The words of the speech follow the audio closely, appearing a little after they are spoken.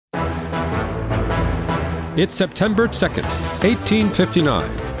It's September 2nd, 1859,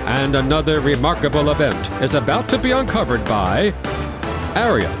 and another remarkable event is about to be uncovered by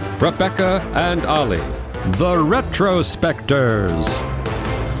Ariel, Rebecca, and Ali, the Retrospectors.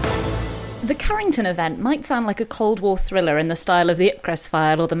 The Carrington event might sound like a Cold War thriller in the style of the Ipcress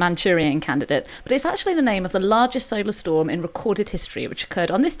file or the Manchurian Candidate, but it's actually the name of the largest solar storm in recorded history, which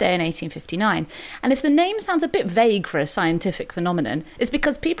occurred on this day in 1859. And if the name sounds a bit vague for a scientific phenomenon, it's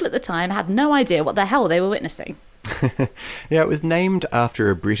because people at the time had no idea what the hell they were witnessing. Yeah, it was named after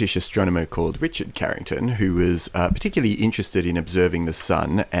a British astronomer called Richard Carrington, who was particularly interested in observing the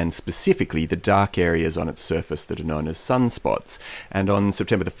sun and specifically the dark areas on its surface that are known as sunspots. And on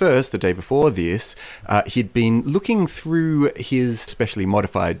September the 1st, the day before this, he'd been looking through his specially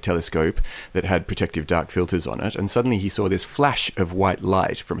modified telescope that had protective dark filters on it, and suddenly he saw this flash of white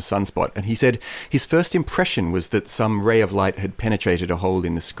light from a sunspot, and he said his first impression was that some ray of light had penetrated a hole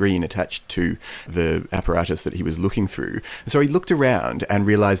in the screen attached to the apparatus that he was looking through. So he looked around and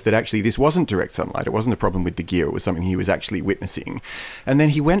realized that actually this wasn't direct sunlight. It wasn't a problem with the gear. It was something he was actually witnessing. And then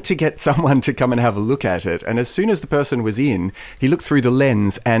he went to get someone to come and have a look at it. And as soon as the person was in, he looked through the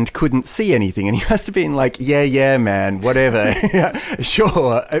lens and couldn't see anything. And he must have been like, yeah, man, whatever.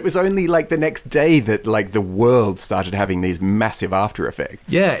 Sure. It was only like the next day that like the world started having these massive after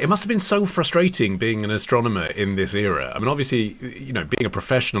effects. Yeah, it must have been so frustrating being an astronomer in this era. I mean, obviously, you know, being a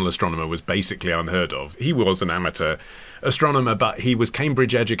professional astronomer was basically unheard of. He was an amateur astronomer, but he was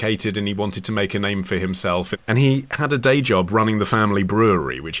Cambridge educated and he wanted to make a name for himself. And he had a day job running the family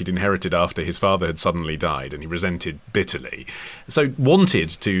brewery, which he'd inherited after his father had suddenly died, and he resented bitterly. So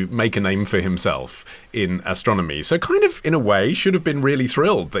wanted to make a name for himself in astronomy. So kind of, in a way, should have been really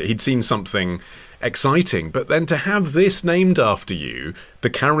thrilled that he'd seen something exciting. But then to have this named after you, the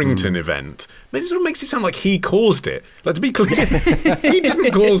Carrington event, it sort of makes it sound like he caused it. Like, to be clear, he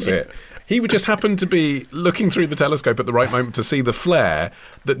didn't cause it. He would just happen to be looking through the telescope at the right moment to see the flare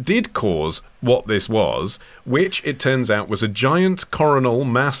that did cause what this was, which it turns out was a giant coronal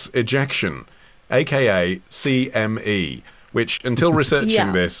mass ejection, aka CME, which until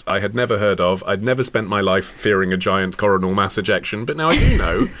researching this I had never heard of. I'd never spent my life fearing a giant coronal mass ejection, but now I do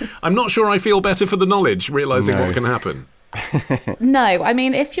know. I'm not sure I feel better for the knowledge, realising what can happen. No, I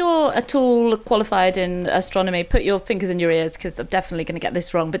mean, if you're at all qualified in astronomy, put your fingers in your ears, because I'm definitely going to get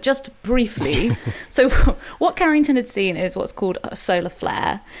this wrong. But just briefly, so what Carrington had seen is what's called a solar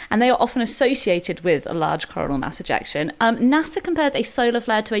flare, and they are often associated with a large coronal mass ejection. NASA compares a solar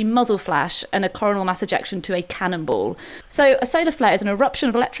flare to a muzzle flash and a coronal mass ejection to a cannonball. So a solar flare is an eruption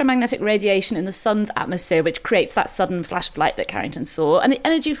of electromagnetic radiation in the sun's atmosphere, which creates that sudden flash of light that Carrington saw, and the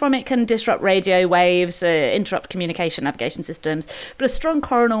energy from it can disrupt radio waves, interrupt communication, navigation systems, but a strong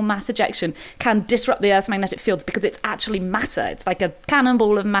coronal mass ejection can disrupt the Earth's magnetic fields because it's actually matter. It's like a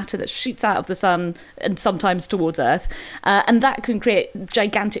cannonball of matter that shoots out of the sun and sometimes towards Earth, and that can create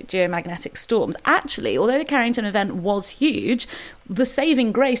gigantic geomagnetic storms. Actually, although the Carrington event was huge, the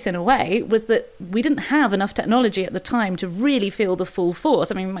saving grace in a way was that we didn't have enough technology at the time to really feel the full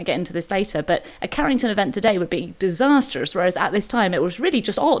force. I mean, we might get into this later, but a Carrington event today would be disastrous, whereas at this time it was really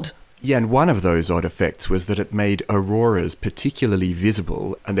just odd. Yeah, and one of those odd effects was that it made auroras particularly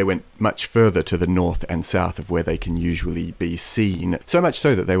visible, and they went much further to the north and south of where they can usually be seen. So much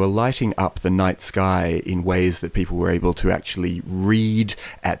so that they were lighting up the night sky in ways that people were able to actually read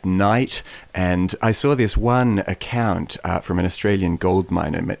at night. And I saw this one account from an Australian gold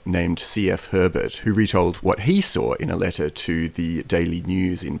miner named C.F. Herbert, who retold what he saw in a letter to the Daily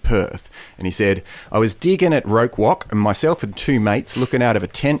News in Perth. And he said, "I was digging at Roquewalk, and myself and two mates looking out of a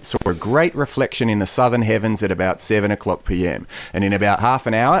tent saw a great reflection in the southern heavens at about 7 o'clock p.m. And in about half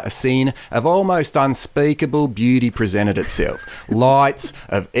an hour, a scene of almost unspeakable beauty presented itself. Lights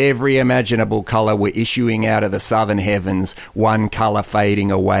of every imaginable colour were issuing out of the southern heavens, one colour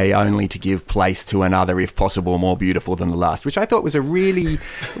fading away only to give place to another, if possible more beautiful than the last," which I thought was a really,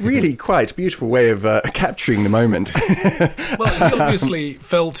 really quite beautiful way of capturing the moment. Well, he obviously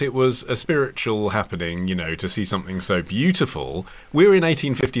felt it was a spiritual happening, you know, to see something so beautiful. We're in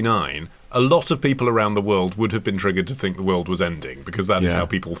 1859. A lot of people around the world would have been triggered to think the world was ending, because that is how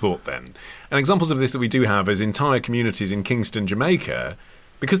people thought then. And examples of this that we do have is entire communities in Kingston, Jamaica,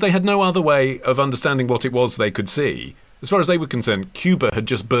 because they had no other way of understanding what it was they could see, as far as they were concerned, Cuba had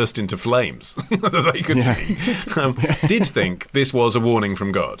just burst into flames that they could see, did think this was a warning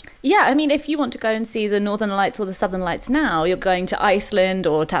from God. Yeah, I mean, if you want to go and see the Northern Lights or the Southern Lights now, you're going to Iceland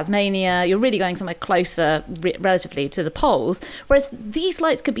or Tasmania. You're really going somewhere closer, relatively, to the poles. Whereas these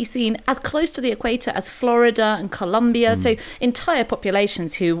lights could be seen as close to the equator as Florida and Colombia. So entire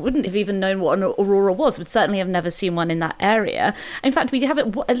populations who wouldn't have even known what an aurora was would certainly have never seen one in that area. In fact, we have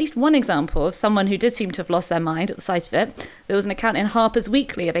at least one example of someone who did seem to have lost their mind at the sight of it. There was an account in Harper's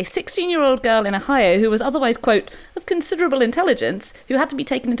Weekly of a 16-year-old girl in Ohio who was otherwise, quote, of considerable intelligence, who had to be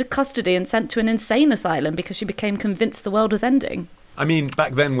taken into custody and sent to an insane asylum because she became convinced the world was ending. I mean,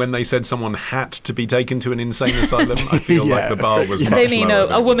 back then when they said someone had to be taken to an insane asylum, I feel like the bar was much They mean lower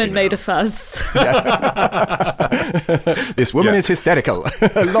than a it would woman be made now. a fuss. This woman is hysterical.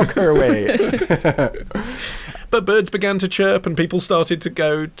 Lock her away. But birds began to chirp and people started to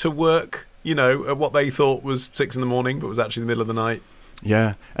go to work, at what they thought was 6 a.m, but was actually the middle of the night.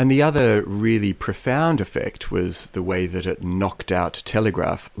 Yeah, and the other really profound effect was the way that it knocked out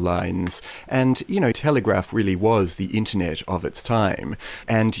telegraph lines. And, telegraph really was the internet of its time.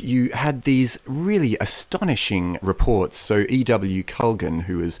 And you had these really astonishing reports. So E.W. Culgan,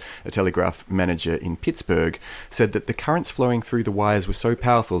 who was a telegraph manager in Pittsburgh, said that the currents flowing through the wires were so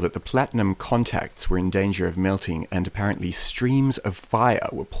powerful that the platinum contacts were in danger of melting, and apparently streams of fire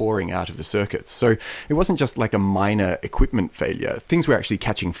were pouring out of the circuits. So it wasn't just like a minor equipment failure. Things were actually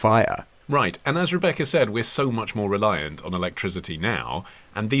catching fire. Right, and as Rebecca said, we're so much more reliant on electricity now,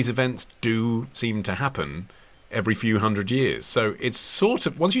 and these events do seem to happen every few hundred years. So it's sort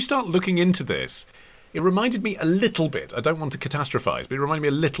of, once you start looking into this, it reminded me a little bit, I don't want to catastrophize, but it reminded me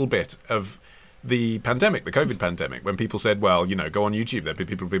a little bit of the pandemic, the COVID pandemic, when people said, well, go on YouTube. There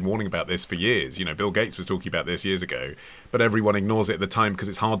people have been warning about this for years. Bill Gates was talking about this years ago, but everyone ignores it at the time because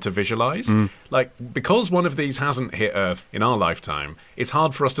it's hard to visualize. Because one of these hasn't hit Earth in our lifetime, it's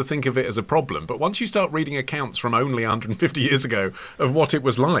hard for us to think of it as a problem. But once you start reading accounts from only 150 years ago of what it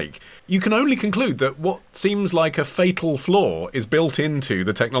was like, you can only conclude that what seems like a fatal flaw is built into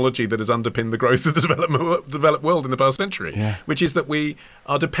the technology that has underpinned the growth of the developed world in the past century, which is that we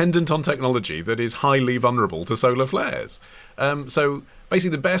are dependent on technology that is highly vulnerable to solar flares. So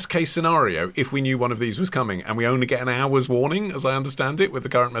basically the best case scenario, if we knew one of these was coming and we only get an hour's warning, as I understand it with the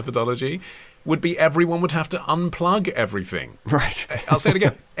current methodology, would be everyone would have to unplug everything. Right. I'll say it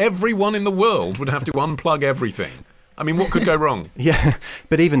again. Everyone in the world would have to unplug everything. I mean, what could go wrong? Yeah,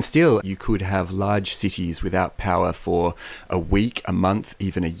 but even still, you could have large cities without power for a week, a month,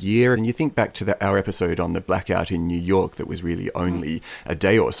 even a year. And you think back to our episode on the blackout in New York that was really only a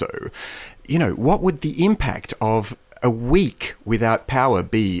day or so. What would the impact of a week without power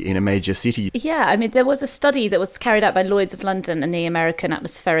be in a major city? Yeah, I mean, there was a study that was carried out by Lloyd's of London and the American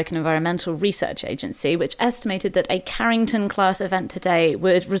Atmospheric and Environmental Research Agency, which estimated that a Carrington-class event today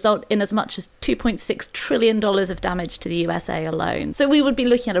would result in as much as $2.6 trillion of damage to the USA alone. So we would be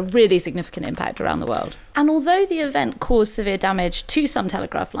looking at a really significant impact around the world. And although the event caused severe damage to some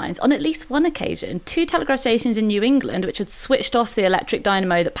telegraph lines, on at least one occasion, 2 telegraph stations in New England, which had switched off the electric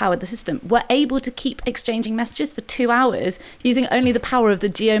dynamo that powered the system, were able to keep exchanging messages for 2 hours using only the power of the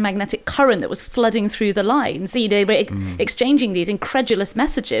geomagnetic current that was flooding through the lines. They were exchanging these incredulous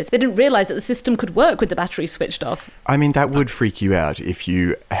messages. They didn't realise that the system could work with the battery switched off. I mean, that would freak you out if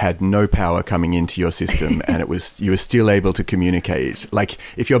you had no power coming into your system and you were still able to communicate. Like,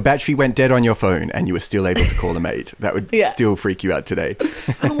 if your battery went dead on your phone and you were still able to call a mate, that would still freak you out today.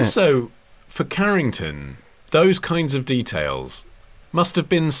 And also, for Carrington, those kinds of details must have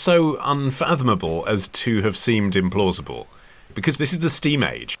been so unfathomable as to have seemed implausible. Because this is the steam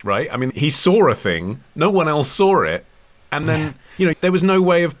age, right? I mean, he saw a thing, no one else saw it, and then, there was no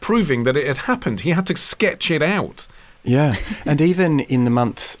way of proving that it had happened. He had to sketch it out. Yeah, and even in the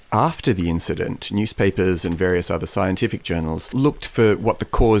months after the incident, newspapers and various other scientific journals looked for what the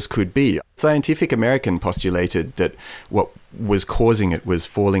cause could be. Scientific American postulated that what was causing it was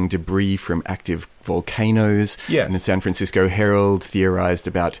falling debris from active volcanoes. Yes. And the San Francisco Herald theorized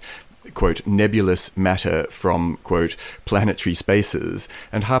about, quote, nebulous matter from, quote, planetary spaces.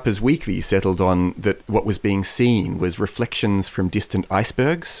 And Harper's Weekly settled on that what was being seen was reflections from distant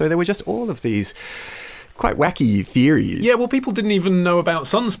icebergs. So there were just all of these quite wacky theories. Yeah, well, people didn't even know about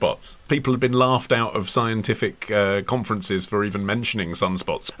sunspots. People had been laughed out of scientific conferences for even mentioning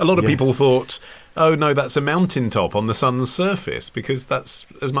sunspots. A lot of people thought, oh no, that's a mountaintop on the sun's surface, because that's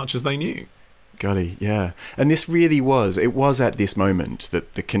as much as they knew. golly, yeah. And this really was at this moment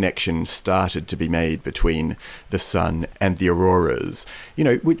that the connection started to be made between the sun and the auroras,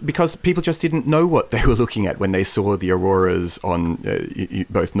 because people just didn't know what they were looking at when they saw the auroras on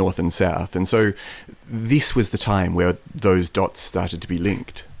both north and south. And so this was the time where those dots started to be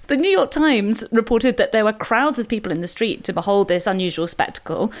linked. The New York Times reported that there were crowds of people in the street to behold this unusual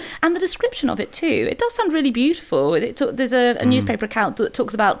spectacle, and the description of it too. It does sound really beautiful. There's a newspaper account that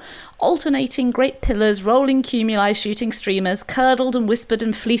talks about alternating great pillars, rolling cumuli, shooting streamers, curdled and whispered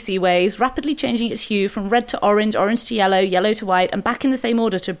and fleecy waves, rapidly changing its hue from red to orange, orange to yellow, yellow to white, and back in the same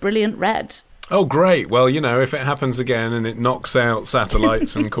order to brilliant red. Oh, great. Well, if it happens again and it knocks out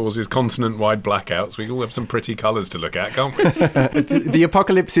satellites and causes continent-wide blackouts, we all have some pretty colours to look at, can't we? The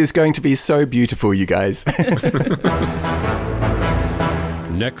apocalypse is going to be so beautiful, you guys.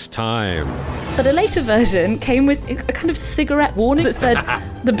 Next time. But a later version came with a kind of cigarette warning that said,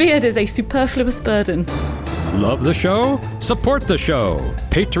 the beard is a superfluous burden. Love the show? Support the show.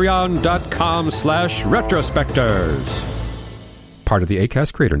 Patreon.com/retrospectors. Part of the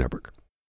Acast Creator Network.